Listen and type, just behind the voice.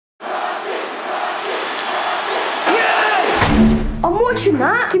I'm watching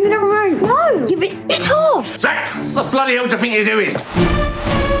that. Give me the remote. No. Give it off. Zach, what the bloody hell do you think you're doing?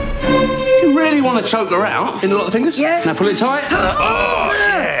 You really want to choke her out in a lot of fingers? Yeah. Now pull it tight. Oh,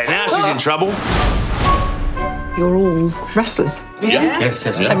 yeah. Now she's in trouble. You're all wrestlers. Yeah. Yes,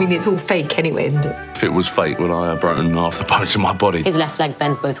 yes, yeah. I mean, it's all fake anyway, isn't it? If it was fake, would I have broken half the bones in my body? His left leg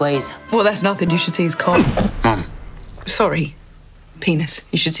bends both ways. Well, that's nothing. You should see his cock. Mum. Sorry. Penis.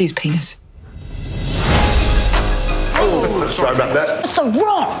 You should see his penis. Oh, sorry about that. It's The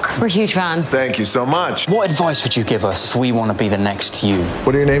Rock. We're huge fans. Thank you so much. What advice would you give us if we want to be the next you?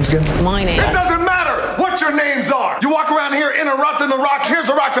 What are your names again? My name. It doesn't matter what your names are. You walk around here interrupting the Rock. Here's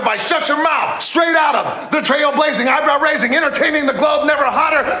a Rock's advice. Shut your mouth. Straight out of the trailblazing, eyebrow-raising, entertaining the globe, never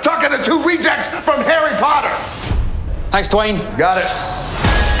hotter, talking to two rejects from Harry Potter. Thanks, Dwayne. Got it.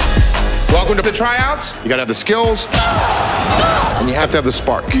 Welcome to the tryouts. You gotta have the skills, and you have to have the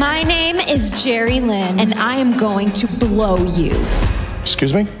spark. My name is Jerry Lynn, and I am going to blow you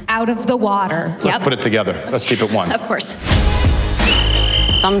Excuse me? out of the water. Let's put it together. Let's keep it one. Of course.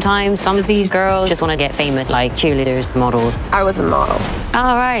 Sometimes some of these girls just want to get famous, like cheerleaders, models. I was a model.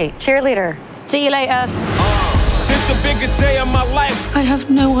 All right, cheerleader. See you later. This the biggest day of my life. I have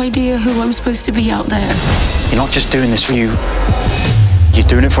no idea who I'm supposed to be out there. You're not just doing this for you. You're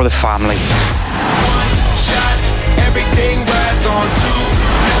doing it for the family. One shot, everything rides on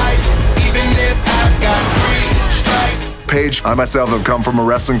tonight. Even if I've got 3 strikes. Paige, I myself have come from a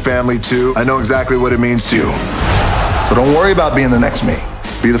wrestling family too. I know exactly what it means to you. So don't worry about being the next me.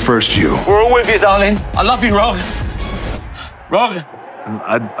 Be the first you. We're all with you, darling. I love you, Rog. Rog.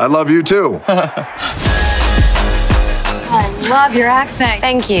 I love you too. I love your accent.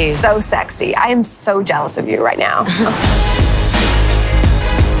 Thank you. So sexy. I am so jealous of you right now.